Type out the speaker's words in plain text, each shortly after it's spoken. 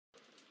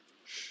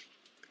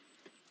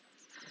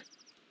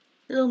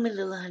Hello, my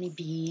little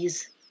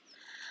honeybees.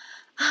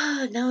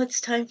 Now it's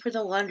time for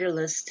the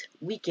Wanderlust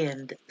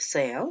weekend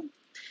sale.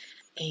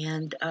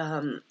 And,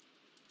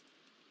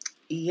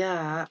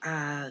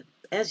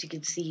 as you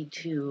can see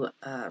to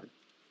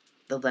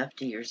the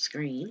left of your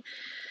screen,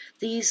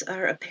 these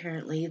are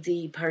apparently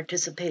the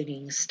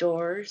participating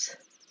stores.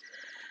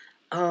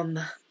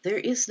 There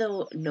is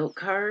no note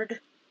card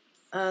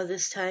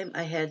this time.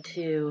 I had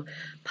to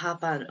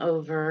pop on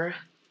over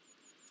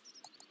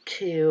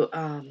to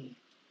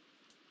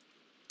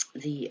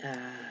the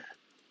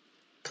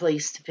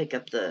place to pick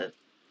up the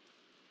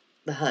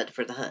HUD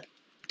for the HUD.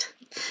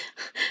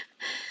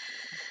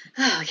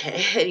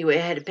 Okay, anyway,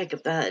 I had to pick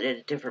up the HUD at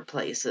a different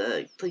place.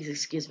 Please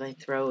excuse my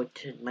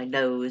throat and my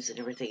nose and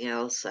everything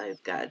else.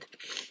 I've got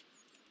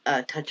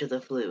a touch of the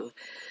flu.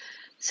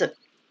 So,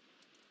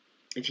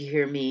 if you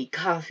hear me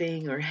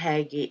coughing or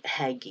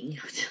hacking,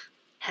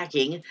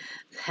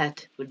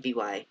 that would be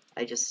why.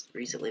 I just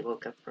recently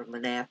woke up from a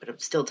nap and I'm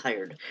still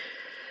tired.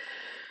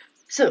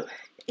 So,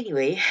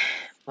 anyway,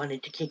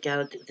 wanted to kick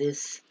out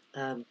this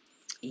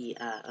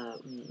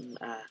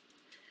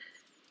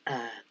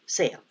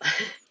sale.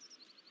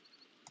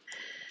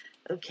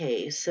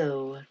 Okay,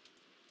 so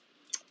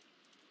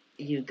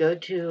you go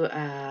to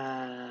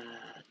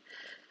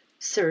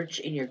search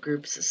in your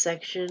groups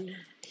section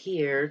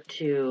here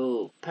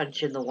to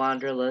punch in the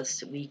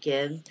Wanderlust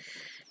weekend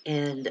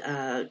and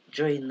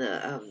join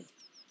the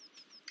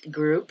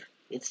group.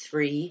 It's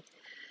free.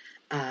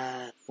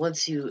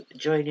 Once you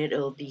join it,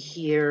 it'll be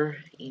here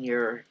in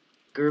your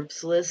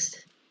groups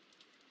list.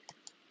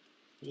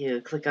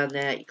 You click on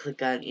that, you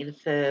click on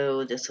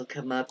info, this will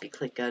come up, you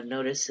click on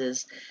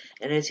notices,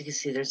 and as you can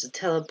see there's a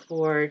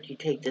teleport. You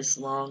take this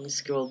long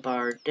scroll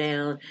bar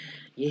down,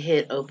 you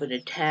hit open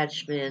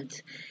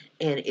attachment,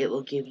 and it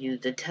will give you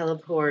the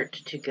teleport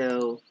to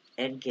go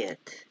and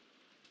get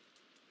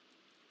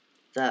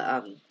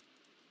the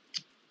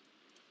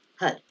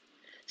HUD.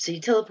 So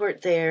you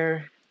teleport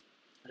there,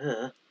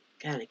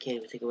 God, I can't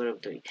even think of what I'm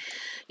doing.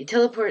 You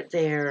teleport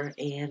there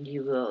and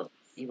you will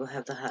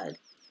have the HUD.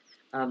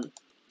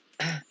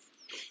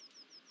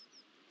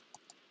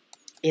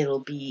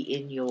 It'll be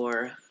in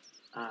your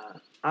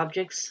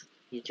objects.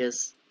 You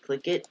just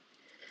click it.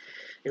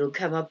 It'll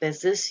come up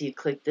as this. You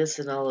click this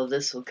and all of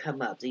this will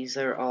come up. These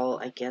are all,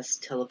 I guess,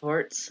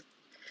 teleports.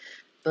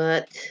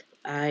 But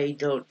I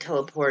don't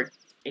teleport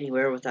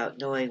anywhere without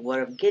knowing what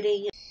I'm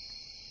getting.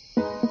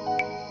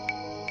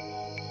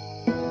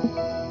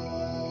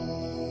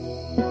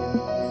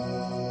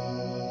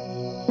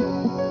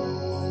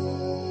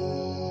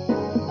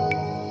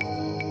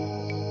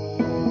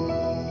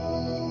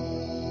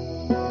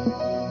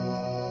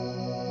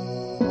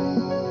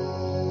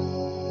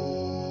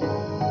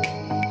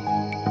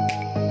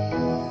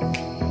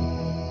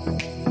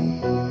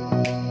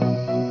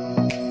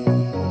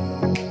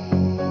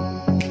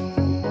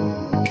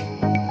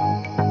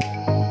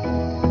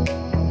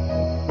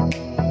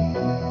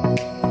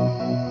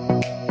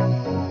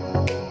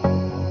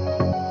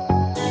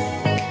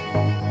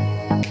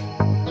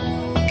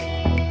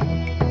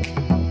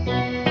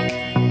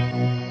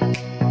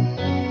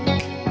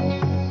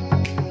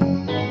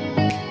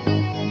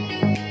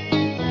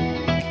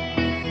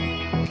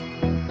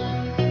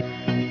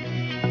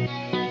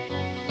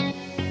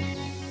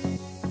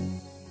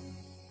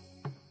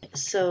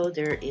 So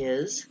there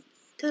is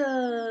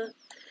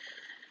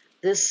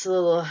this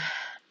little, I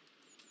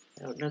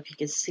don't know if you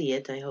can see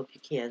it, I hope you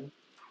can,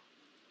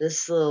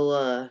 this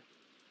little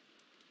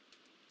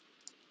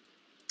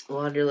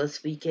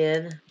Wanderlust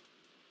weekend.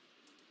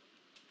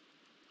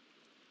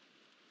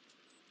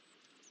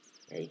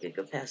 Yeah, you could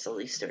go past all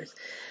these stores.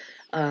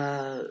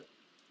 What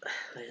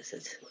is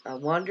it?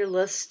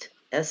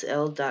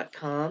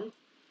 Wanderlustsl.com,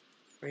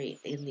 right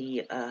in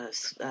the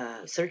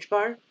search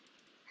bar.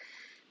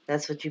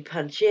 That's what you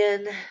punch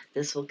in.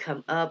 This will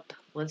come up.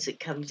 Once it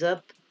comes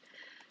up,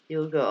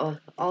 you'll go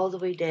all the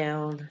way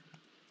down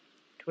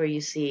to where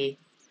you see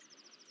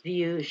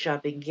View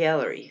Shopping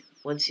Gallery.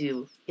 Once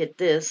you hit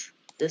this,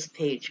 this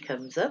page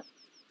comes up,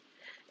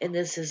 and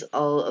this is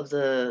all of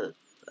the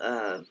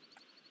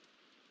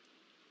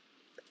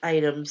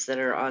items that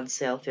are on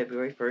sale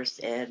February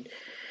 1st and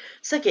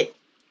 2nd.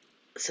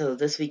 So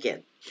this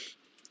weekend.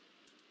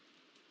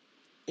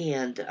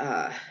 And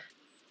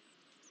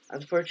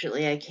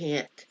unfortunately, I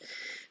can't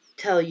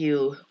tell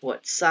you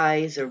what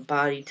size or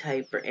body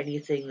type or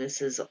anything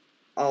this is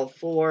all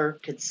for,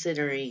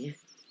 considering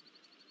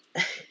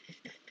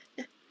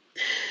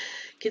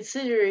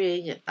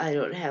I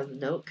don't have a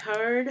note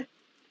card.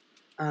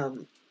 Let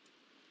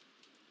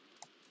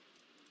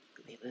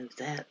me move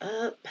that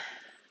up.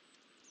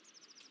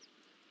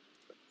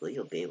 Hopefully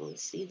you'll be able to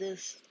see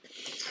this.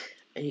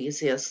 And you can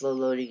see how slow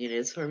loading it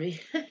is for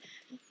me.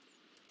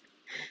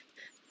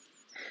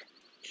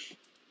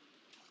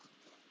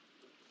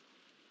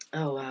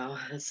 Oh wow,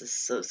 this is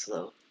so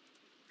slow.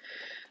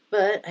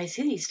 But I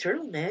see these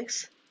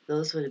turtlenecks.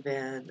 Those would have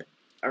been,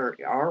 or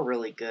are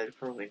really good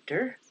for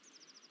winter.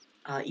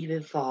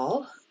 Even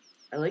fall.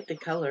 I like the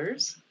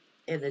colors,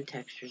 and the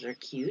textures are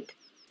cute.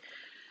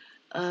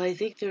 I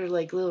think they're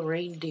like little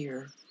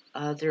reindeer.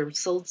 They're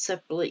sold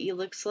separately, it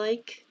looks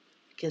like,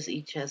 because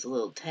each has a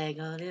little tag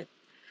on it.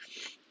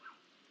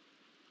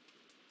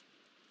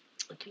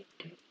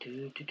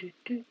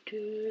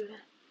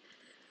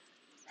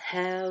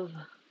 Have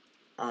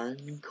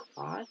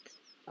unquat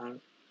on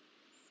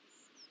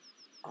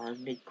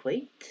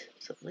equate,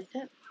 something like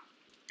that.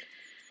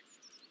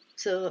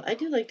 So I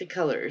do like the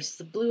colors.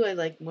 The blue I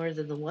like more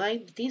than the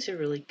white, but these are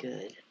really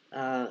good.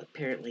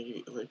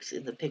 Apparently it looks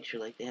in the picture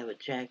like they have a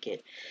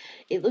jacket.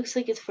 It looks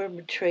like it's for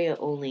Maitreya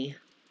only,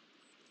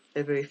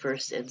 February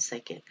 1st and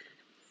 2nd.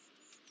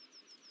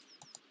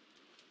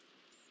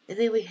 And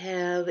then we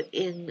have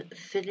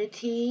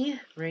Infinity,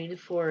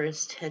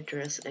 Rainforest,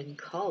 Headdress, and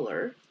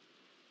Collar.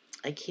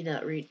 I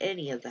cannot read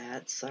any of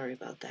that, sorry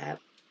about that.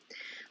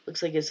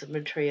 Looks like it's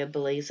Maitreya,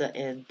 Beleza,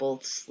 and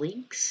both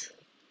Slinks.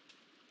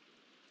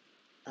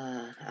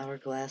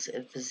 Hourglass,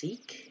 and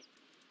Physique.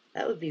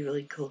 That would be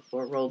really cool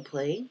for role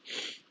playing.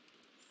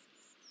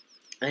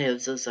 I am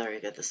so sorry I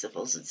got the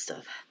sniffles and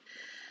stuff.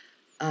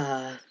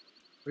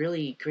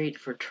 Really great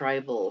for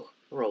tribal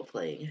role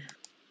playing.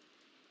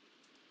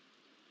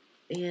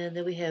 And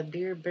then we have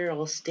Beer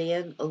Barrel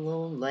Stand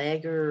Alone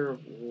Lager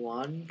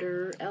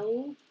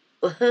Wanderlust.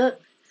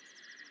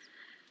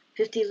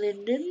 50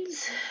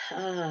 lindens.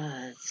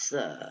 It's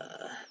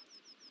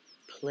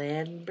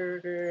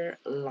Planburger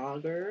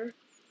Lager.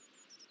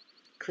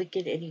 Click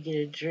it and you get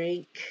a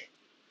drink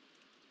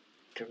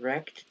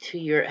direct to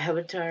your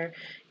avatar.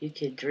 You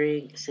can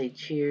drink, say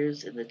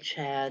cheers in the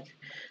chat.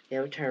 The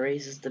avatar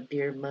raises the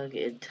beer mug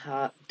and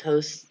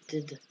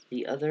toasted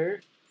the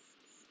other.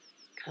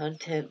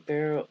 Content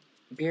barrel,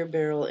 beer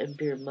barrel and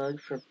beer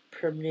mug for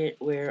permanent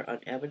wear on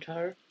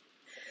avatar.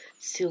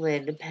 It's 2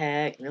 landing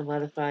pack, no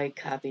modified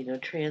copy, no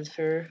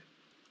transfer.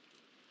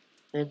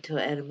 Mental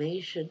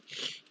animation.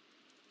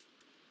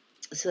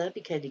 So that'd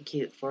be kind of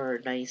cute for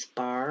a nice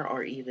bar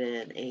or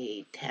even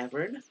a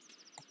tavern.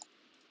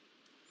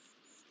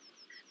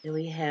 Then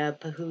we have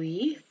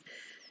Pahui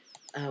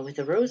with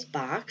a rose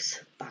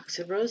box. Box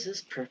of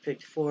roses,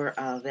 perfect for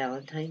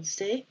Valentine's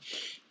Day.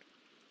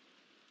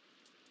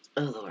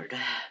 Oh Lord.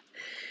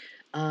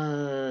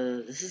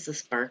 This is the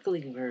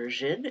sparkling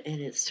version,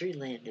 and it's 3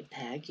 landed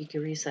pack. You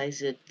can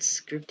resize it,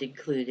 script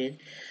included.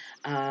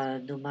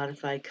 No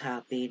modified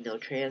copy, no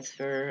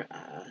transfer.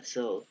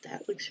 So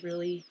that looks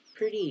really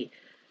pretty.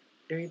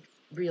 Very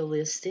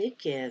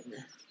realistic, and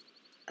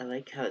I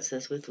like how it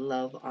says with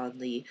love on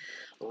the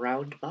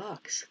round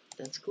box.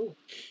 That's cool.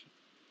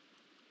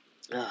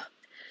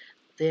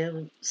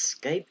 Then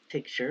Skype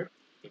picture.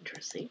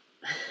 Interesting.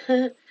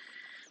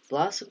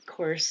 Blossom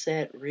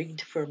corset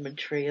rigged for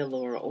Maitreya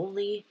lore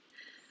only.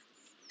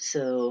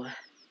 So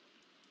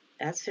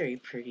that's very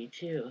pretty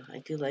too. I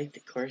do like the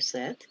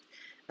corset.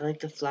 I like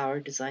the flower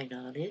design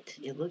on it.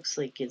 It looks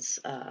like it's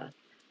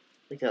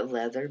like a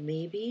leather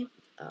maybe.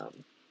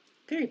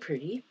 Very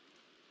pretty.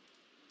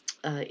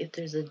 If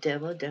there's a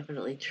demo,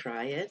 definitely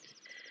try it.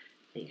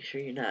 Make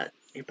sure your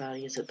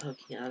body isn't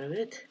poking out of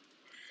it.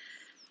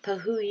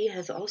 Pahui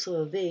has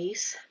also a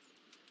vase.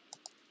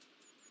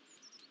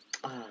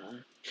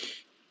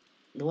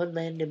 1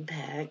 landing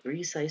pack,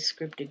 resize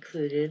script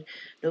included,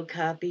 no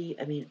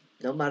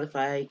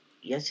modify,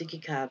 yes you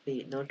can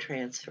copy, no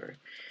transfer.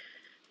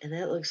 And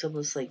that looks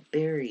almost like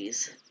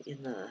berries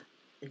in the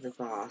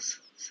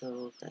vase,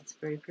 so that's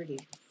very pretty.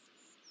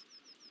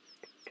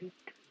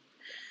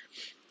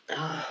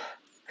 Oh,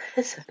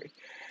 sorry.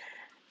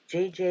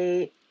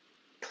 JJ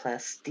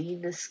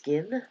Plastina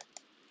Skin,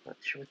 not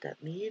sure what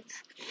that means.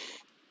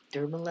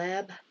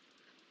 Dermalab.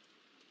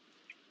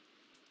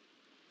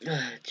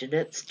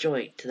 Jeanette's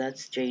Joint,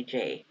 that's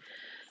JJ.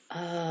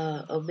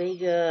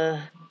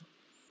 Omega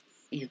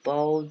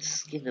Evolved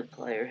Skin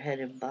Applier, head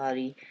and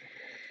body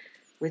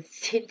with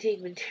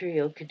tinting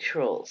material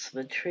controls.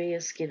 Maitreya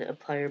Skin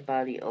Applier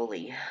body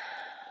only.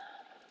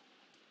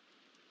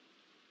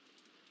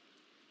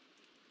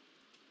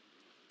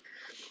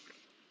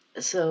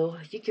 So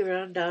you can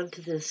run down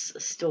to this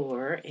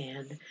store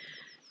and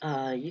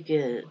you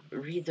can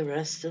read the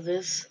rest of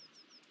this.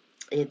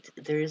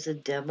 There is a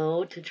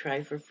demo to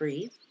try for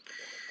free.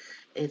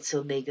 It's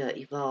Omega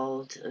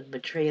Evolved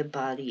Maitreya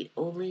body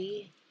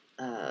only,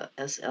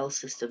 SL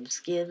system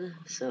skin.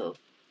 So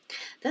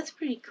that's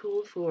pretty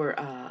cool for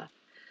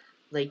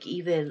like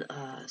even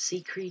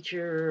sea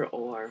creature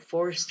or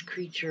forest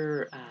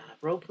creature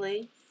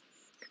roleplay.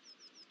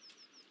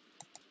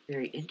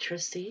 Very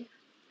interesting.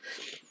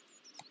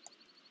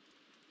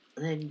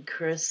 Then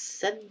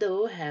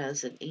Crescendo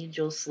has an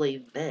angel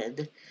slave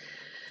bed.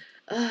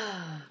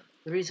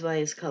 The reason why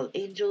it's called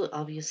angel,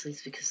 obviously,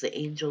 is because the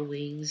angel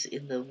wings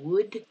in the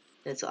wood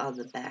that's on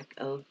the back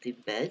of the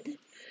bed.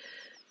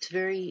 It's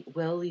very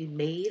well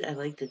made. I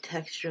like the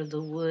texture of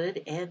the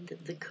wood, and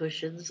the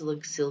cushions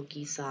look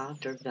silky,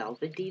 soft, or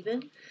velvet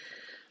even.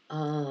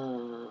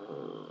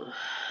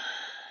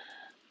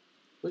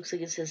 Looks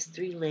like it says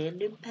 3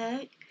 landing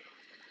pack,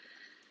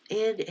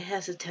 and it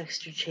has a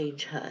texture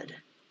change HUD.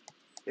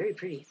 Very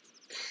pretty.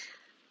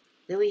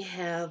 Then we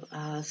have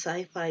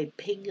Sci-Fi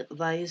Ping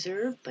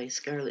Visor by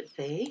Scarlet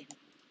Faye.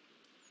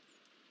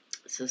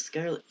 So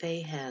Scarlet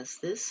Fae has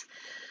this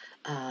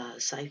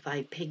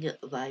sci-fi ping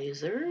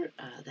visor.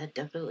 That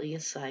definitely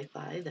is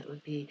sci-fi. That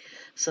would be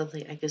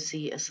something I could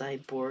see a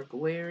cyborg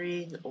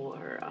wearing,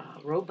 or a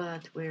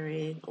robot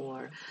wearing,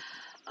 or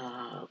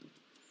a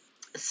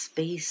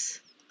space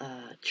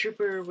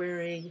trooper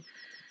wearing.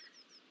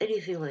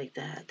 Anything like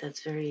that.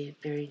 That's very,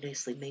 very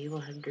nicely made.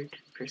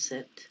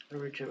 100%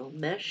 original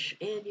mesh,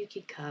 and you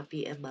can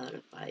copy and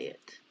modify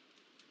it.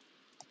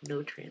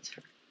 No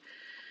transfer.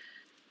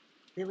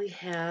 Then we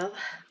have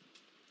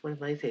one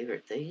of my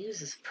favorite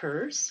things is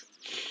purse.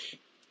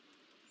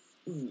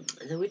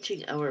 The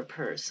Witching Hour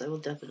purse. I will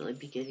definitely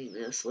be getting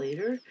this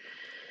later.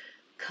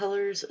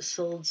 Colors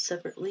sold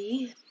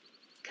separately.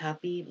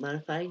 Copy,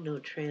 modify, no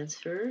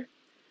transfer.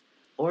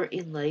 Or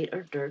in light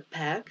or dark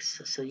packs.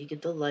 So you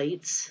get the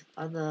lights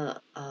on the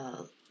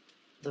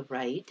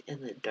right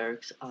and the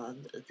darks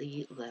on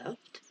the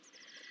left.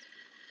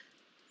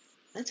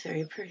 That's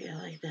very pretty.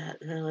 I like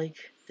that. And I like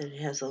that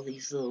it has all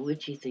these little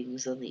witchy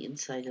things on the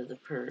inside of the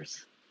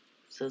purse.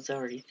 So it's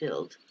already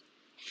filled.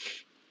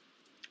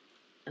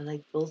 I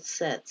like both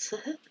sets.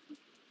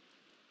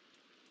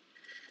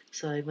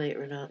 So I might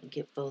run out and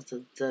get both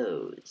of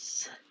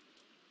those.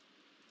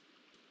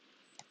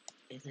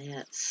 And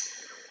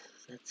that's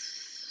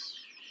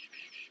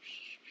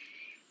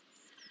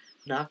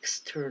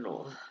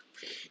Nocturnal.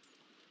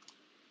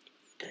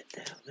 That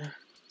down.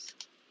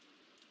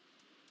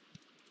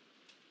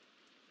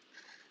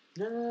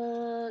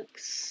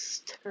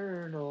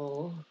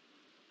 Nocturnal.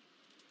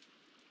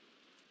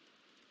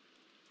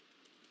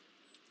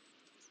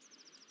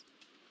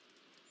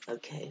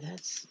 Okay,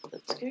 that's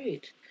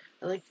great.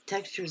 I like the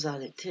textures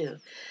on it too.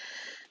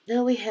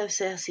 Now we have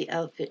Sassy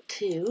Outfit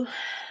 2.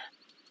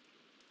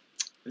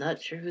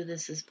 Not sure who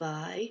this is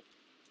by.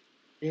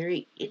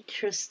 Very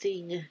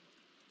interesting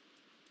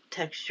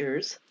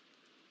textures.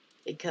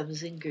 It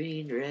comes in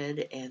green,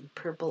 red, and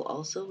purple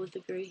also with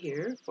the gray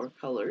here, 4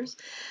 colors.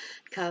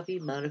 Copy,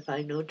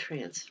 modify, no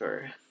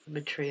transfer.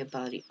 Maitreya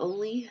body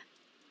only.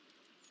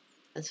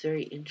 That's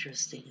very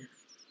interesting.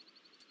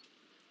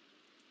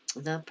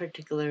 Not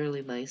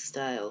particularly my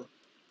style.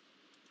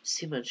 There's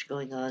too much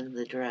going on in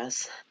the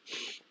dress.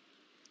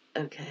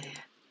 Okay.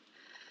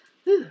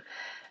 Whew.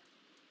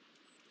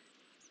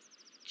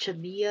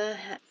 Chamia,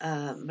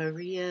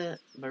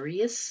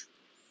 Maria's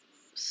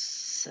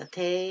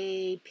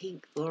Satay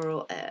Pink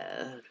Floral.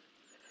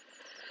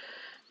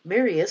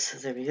 Marius,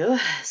 there we go.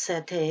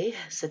 Satay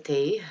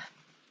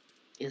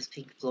is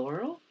pink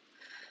floral.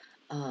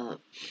 Oh,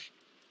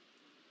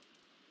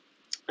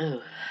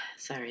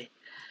 sorry.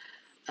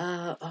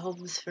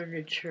 Homes,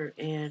 Furniture,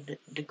 and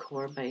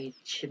Decor by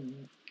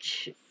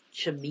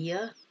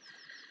Chamia.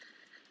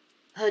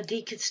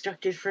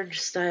 Deconstructed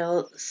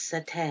French-style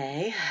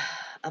satay,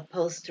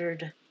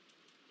 upholstered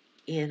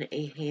in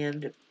a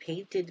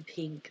hand-painted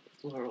pink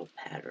floral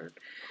pattern.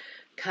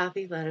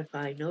 Copy,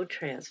 modify, no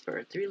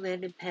transfer. 3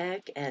 landed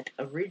pack at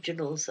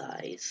original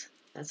size.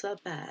 That's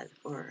not bad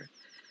for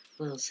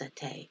a little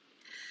satay.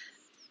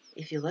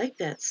 If you like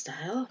that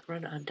style,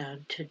 run on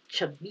down to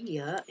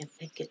Chamia and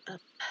pick it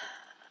up.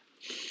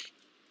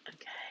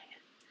 Okay.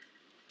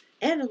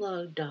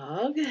 Analog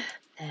Dog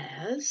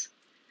has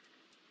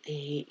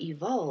a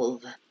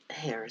Evolve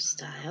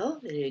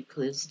hairstyle. It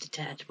includes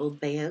detachable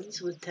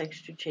bands with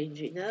texture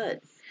changing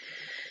HUD.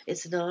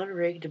 It's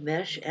non-rigged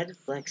mesh and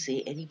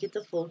flexi, and you get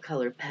the full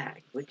color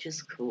pack, which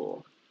is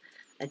cool.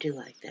 I do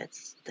like that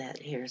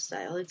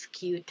hairstyle. It's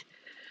cute.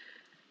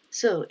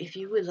 So if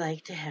you would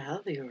like to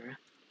have your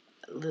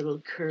little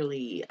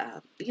curly,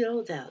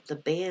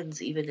 the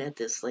bands even at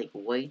this like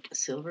white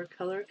silver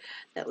color,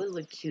 that would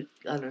look cute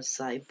on a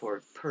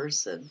cyborg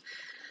person.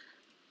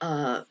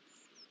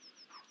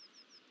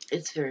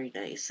 It's very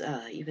nice.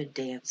 Even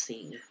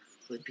dancing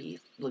would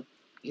look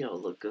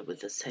good with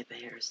this type of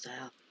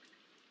hairstyle.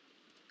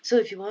 So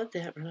if you want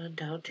that, run on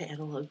down to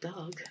Analog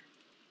Dog.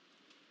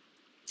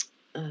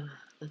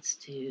 Let's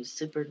do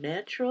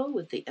Supernatural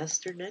with the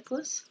Esther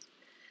necklace.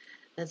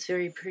 That's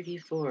very pretty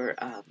for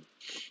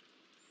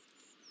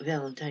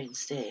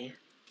Valentine's Day.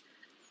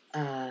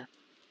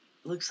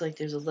 Looks like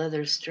there's a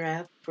leather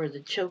strap for the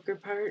choker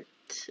part,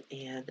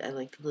 and I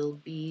like the little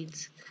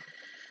beads.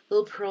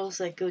 Little pearls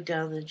that go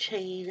down the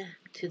chain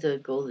to the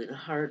golden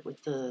heart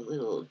with the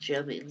little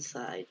gem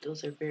inside.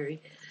 Those are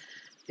very,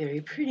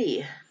 very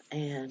pretty.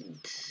 And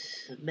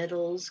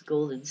metals,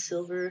 gold and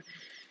silver.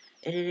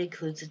 And it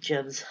includes a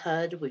gems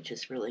HUD, which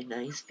is really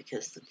nice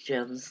because the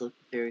gems look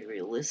very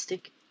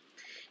realistic.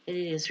 And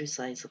it is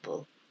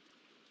resizable.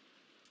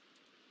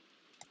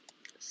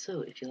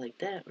 So if you like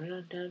that, run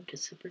on down to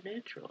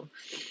Supernatural.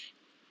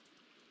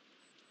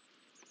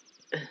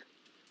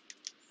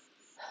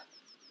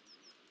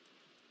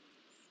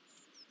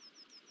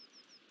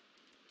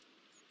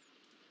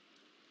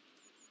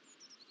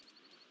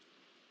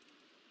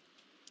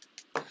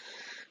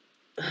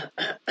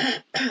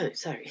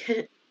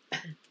 Sorry.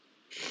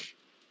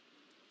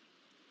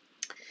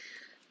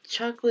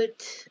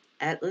 Chocolate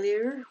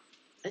Atelier.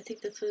 I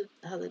think that's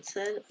how that's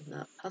said. I'm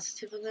not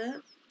positive on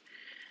that.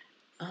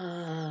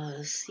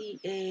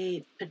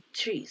 CA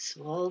Patrice,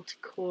 Vault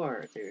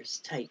Core. There's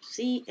Type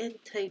C and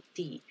Type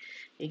D.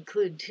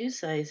 Include 2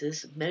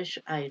 sizes, mesh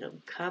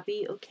item.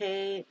 Copy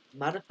okay,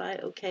 modify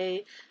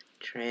okay,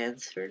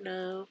 transfer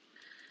no.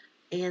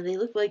 And they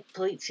look like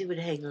plates you would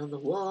hang on the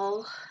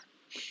wall.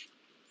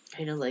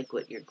 Kind of like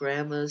what your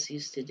grandmas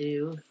used to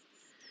do.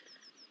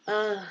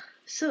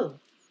 So,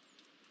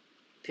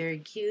 very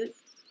cute.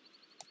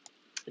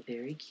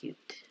 Very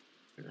cute.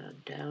 We're now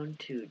down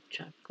to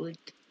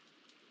Chocolate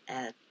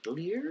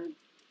Adler.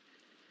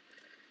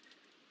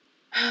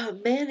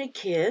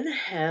 Mannequin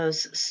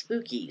has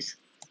Spookies.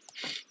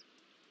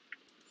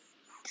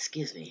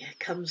 Excuse me. It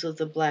comes with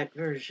a black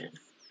version.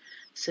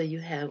 So you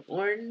have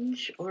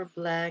orange or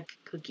black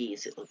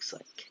cookies, it looks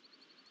like.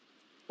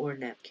 Or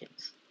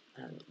napkins.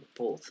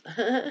 Both.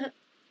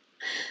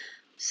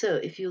 So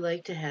if you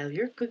like to have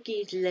your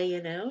cookies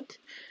laying out,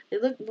 they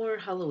look more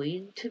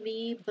Halloween to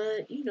me,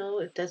 but you know,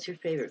 if that's your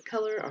favorite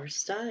color or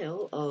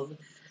style of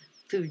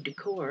food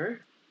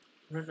decor,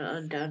 run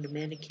on down to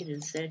Mannequin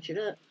and snatch it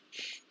up.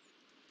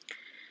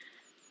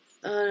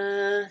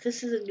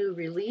 This is a new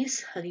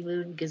release,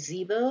 Honeymoon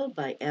Gazebo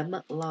by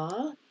M.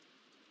 Law.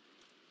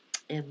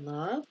 M.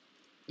 Law.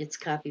 It's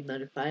copy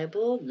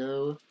modifiable,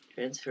 no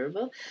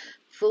transferable.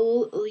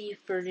 Fully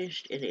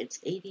furnished, and it's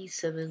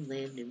 87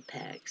 landing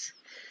packs.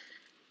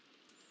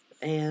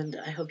 And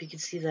I hope you can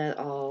see that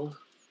all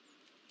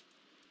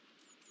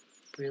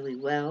really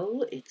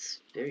well.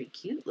 It's very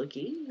cute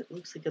looking. It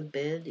looks like a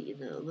bed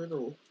in a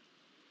little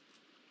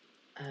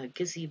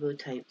gazebo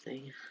type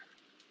thing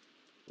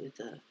with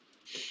a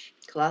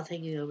cloth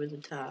hanging over the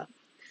top.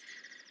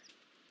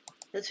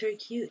 That's very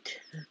cute.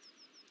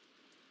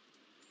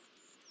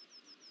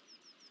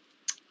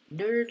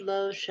 Nerd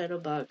Love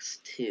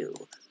Shadowbox 2.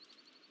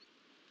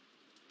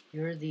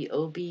 You're the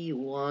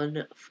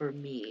Obi-Wan for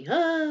me.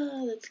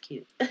 Ah, that's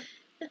cute. I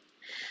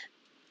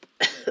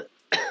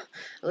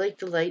like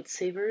the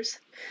lightsabers.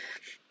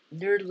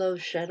 Nerd Love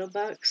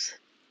Shadowbox.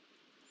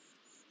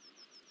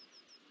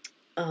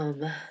 2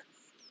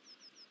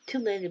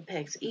 landing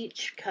packs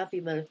each.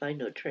 Copy, modify,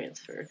 no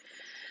transfer.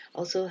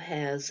 Also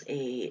has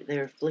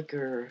their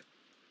Flickr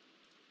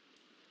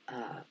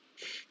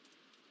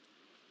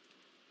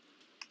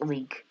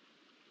link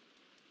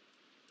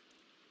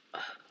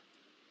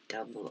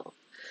down below.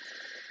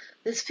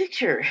 This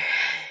picture.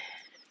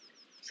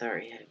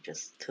 Sorry, I'm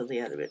just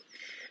totally out of it.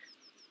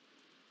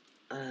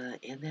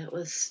 And that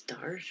was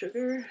Star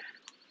Sugar.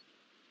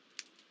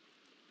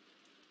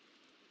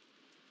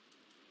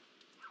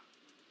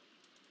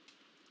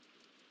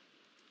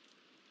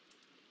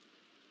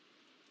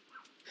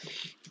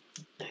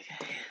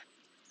 Okay.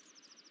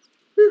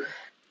 Whew.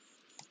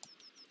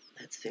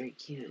 That's very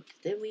cute.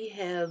 Then we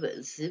have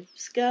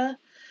Zibska.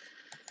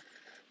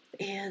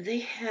 And they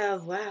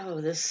have,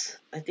 wow, this,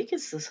 I think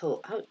it's this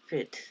whole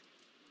outfit.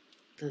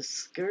 The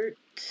skirt,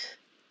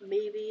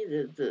 maybe,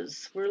 the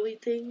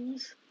swirly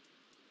things.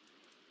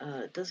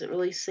 It doesn't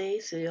really say,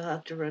 so you'll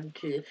have to run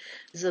to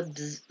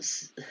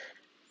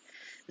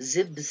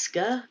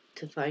Zibska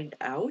to find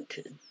out.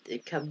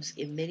 It comes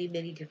in many,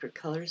 many different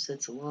colors.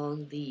 That's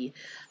along the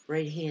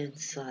right-hand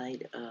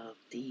side of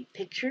the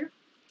picture.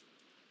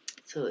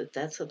 So if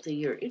that's something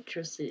you're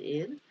interested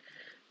in,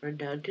 run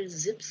down to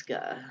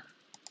Zibska.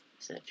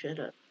 Shut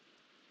up.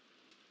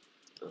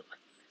 Oh.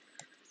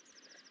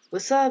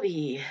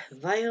 Wasabi,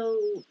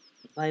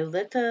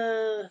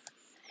 Violetta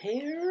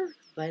hair,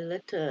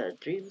 Violetta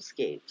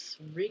Dreamscapes,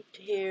 wreaked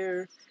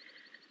hair,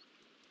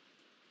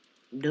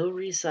 no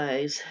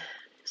resize,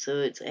 so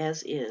it's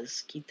as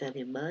is. Keep that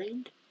in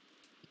mind.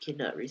 You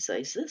cannot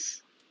resize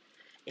this.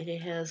 And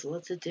it has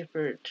lots of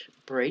different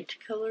bright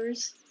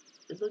colors,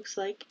 it looks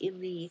like, in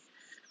the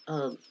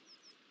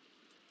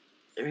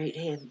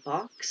right-hand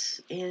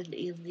box. And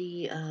in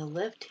the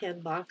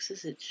left-hand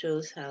boxes, it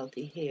shows how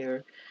the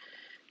hair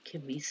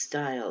can be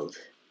styled.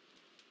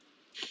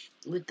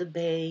 With the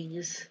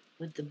bangs,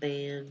 with the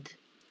band,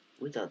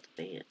 without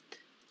the band.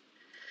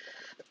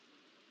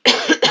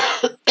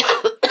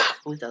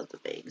 Without the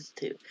bangs,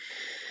 too.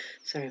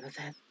 Sorry about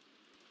that.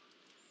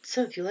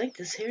 So if you like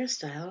this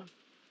hairstyle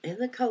and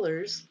the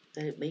colors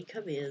that it may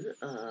come in,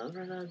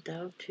 run on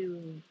down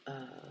to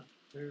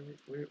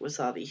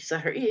Wasabi.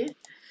 Sorry.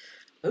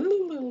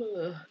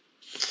 Ooh.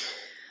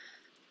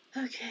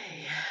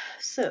 Okay,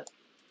 so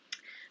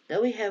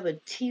now we have a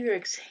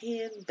T-Rex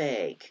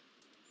handbag.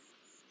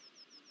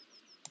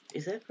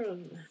 Is that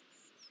from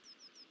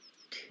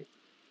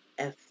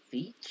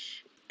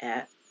Affitch?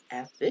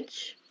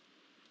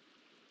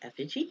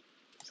 Affitchy?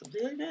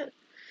 Something like that.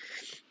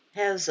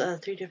 Has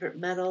 3 different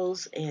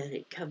metals, and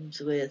it comes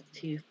with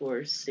 2,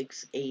 4,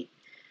 6, 8,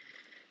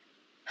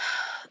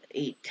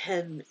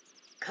 10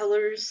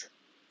 colors.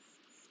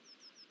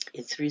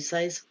 It's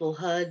resizable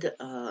HUD,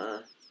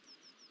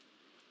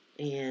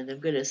 and I'm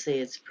going to say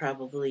it's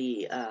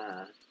probably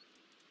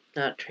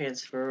not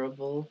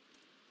transferable,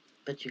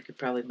 but you could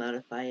probably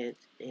modify it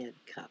and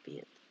copy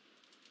it.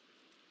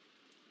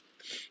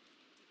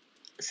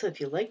 So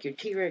if you like your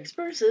T-Rex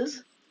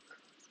purses,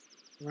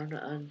 run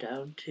on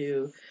down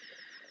to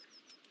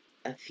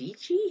a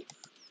Fiji?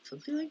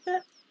 Something like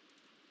that?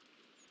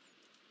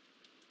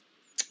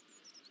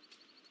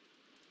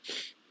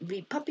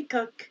 The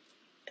Poppycock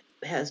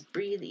has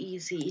Breathe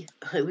Easy.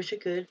 I wish I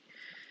could.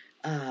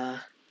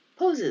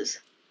 Poses.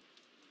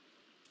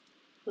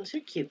 Those are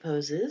cute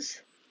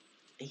poses.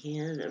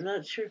 And I'm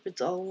not sure if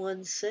it's all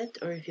one set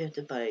or if you have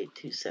to buy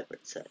 2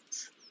 separate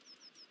sets.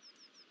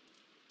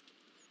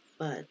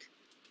 But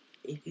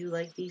if you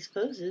like these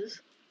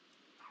poses,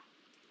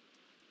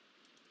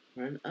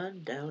 run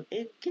on down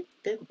and get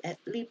them at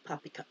Lee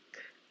Poppycock.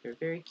 They're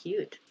very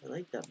cute. I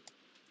like them.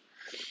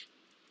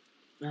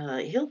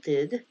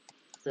 Hilted,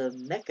 the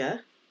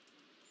Mecca.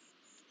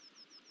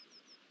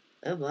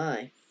 Oh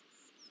my.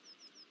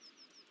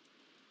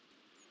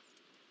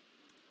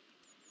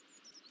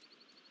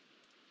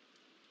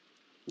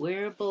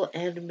 Wearable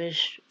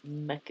Animesh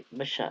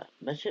Mecha?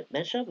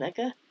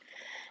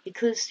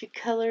 Includes 2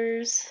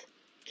 colors,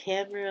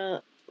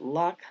 camera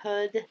lock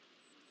HUD,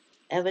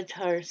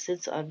 avatar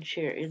sits on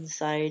chair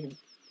inside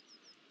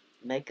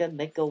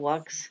Mecha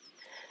walks,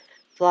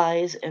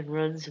 flies and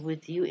runs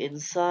with you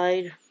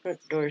inside,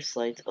 front door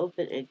slides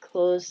open and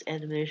closed,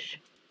 Animesh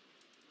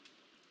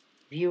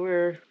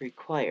viewer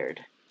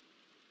required.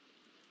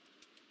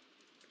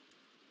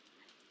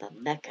 The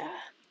Mecha.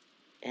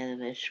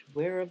 Animesh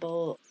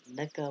wearable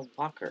Mecha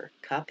walker.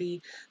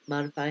 Copy,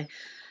 modify,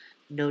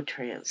 no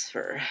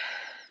transfer.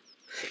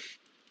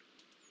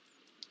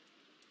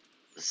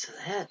 So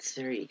that's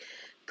very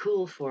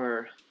cool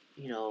for,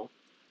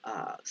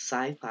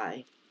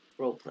 sci-fi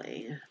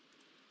role-playing.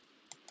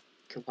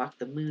 Could walk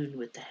the moon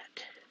with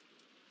that.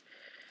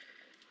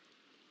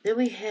 Then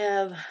we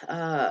have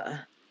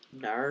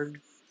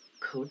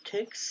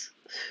Narcotics.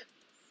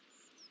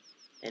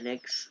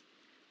 NX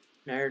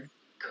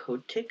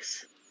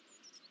Narcotics.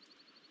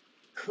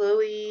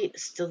 Chloe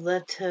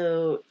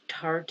Stiletto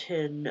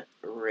Tartan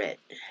Red.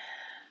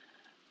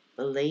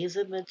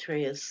 Eliza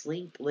Maitreya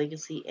Slink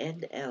Legacy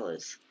and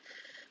Alice.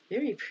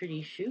 Very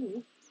pretty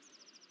shoe.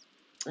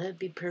 That'd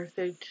be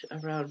perfect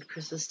around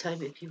Christmas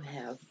time if you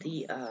have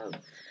the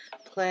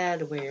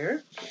plaid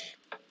wear.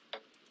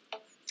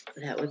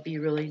 That would be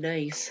really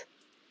nice.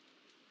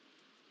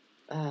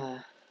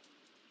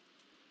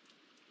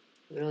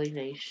 Really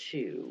nice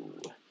shoe.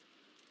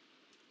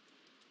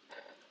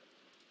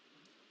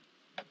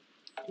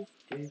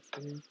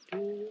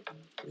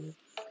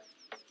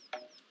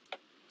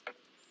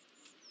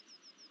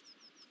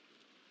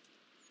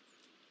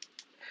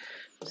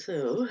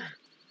 So,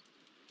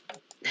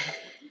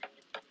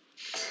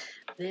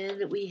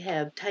 then we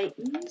have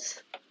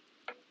Titans.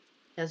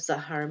 Has the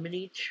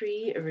Harmony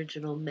Tree,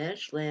 Original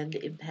Mesh, Land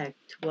Impact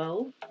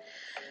 12.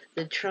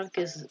 The trunk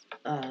is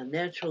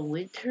Natural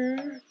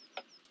Winter.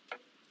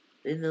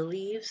 In the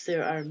leaves,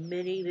 there are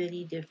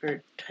many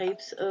different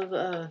types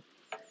of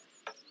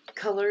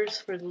colors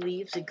for the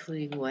leaves,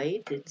 including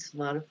white. It's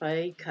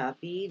modified,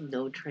 copy,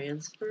 no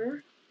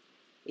transfer.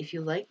 If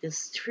you like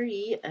this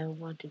tree and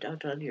want it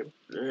out on your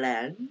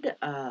land,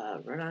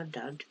 run on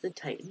down to the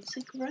Titans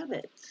and grab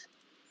it.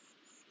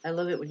 I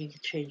love it when you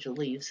can change the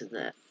leaves in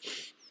that.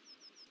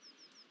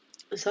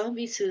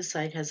 Zombie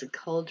Suicide has a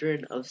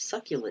cauldron of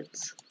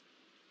succulents.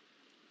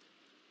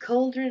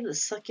 Cauldron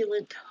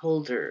succulent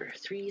holder.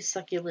 3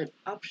 succulent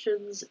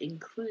options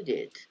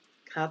included.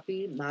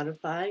 Copy,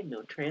 modify,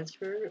 no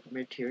transfer,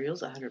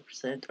 materials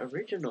 100%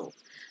 original.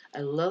 I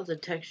love the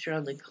texture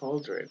on the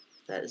cauldron.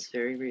 That is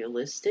very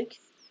realistic.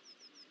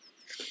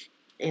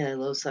 And I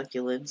love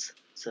succulents,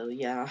 so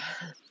yeah,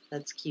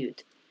 that's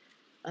cute.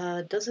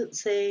 Doesn't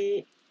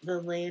say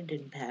the land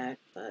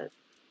impact, but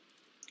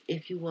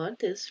if you want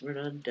this, run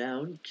on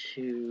down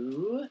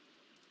to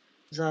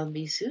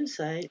Zombie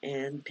Suicide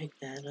and pick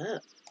that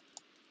up.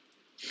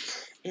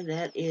 And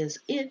that is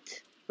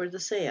it for the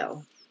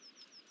sale.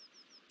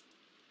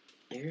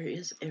 There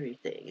is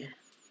everything.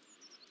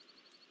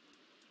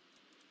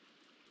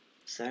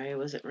 Sorry I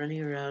wasn't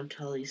running around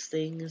to all these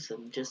things.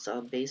 I'm just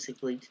on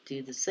basically to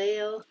do the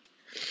sale.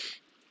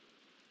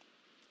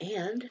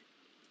 And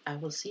I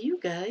will see you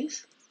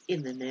guys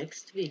in the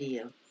next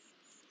video.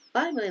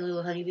 Bye, my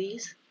little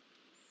honeybees.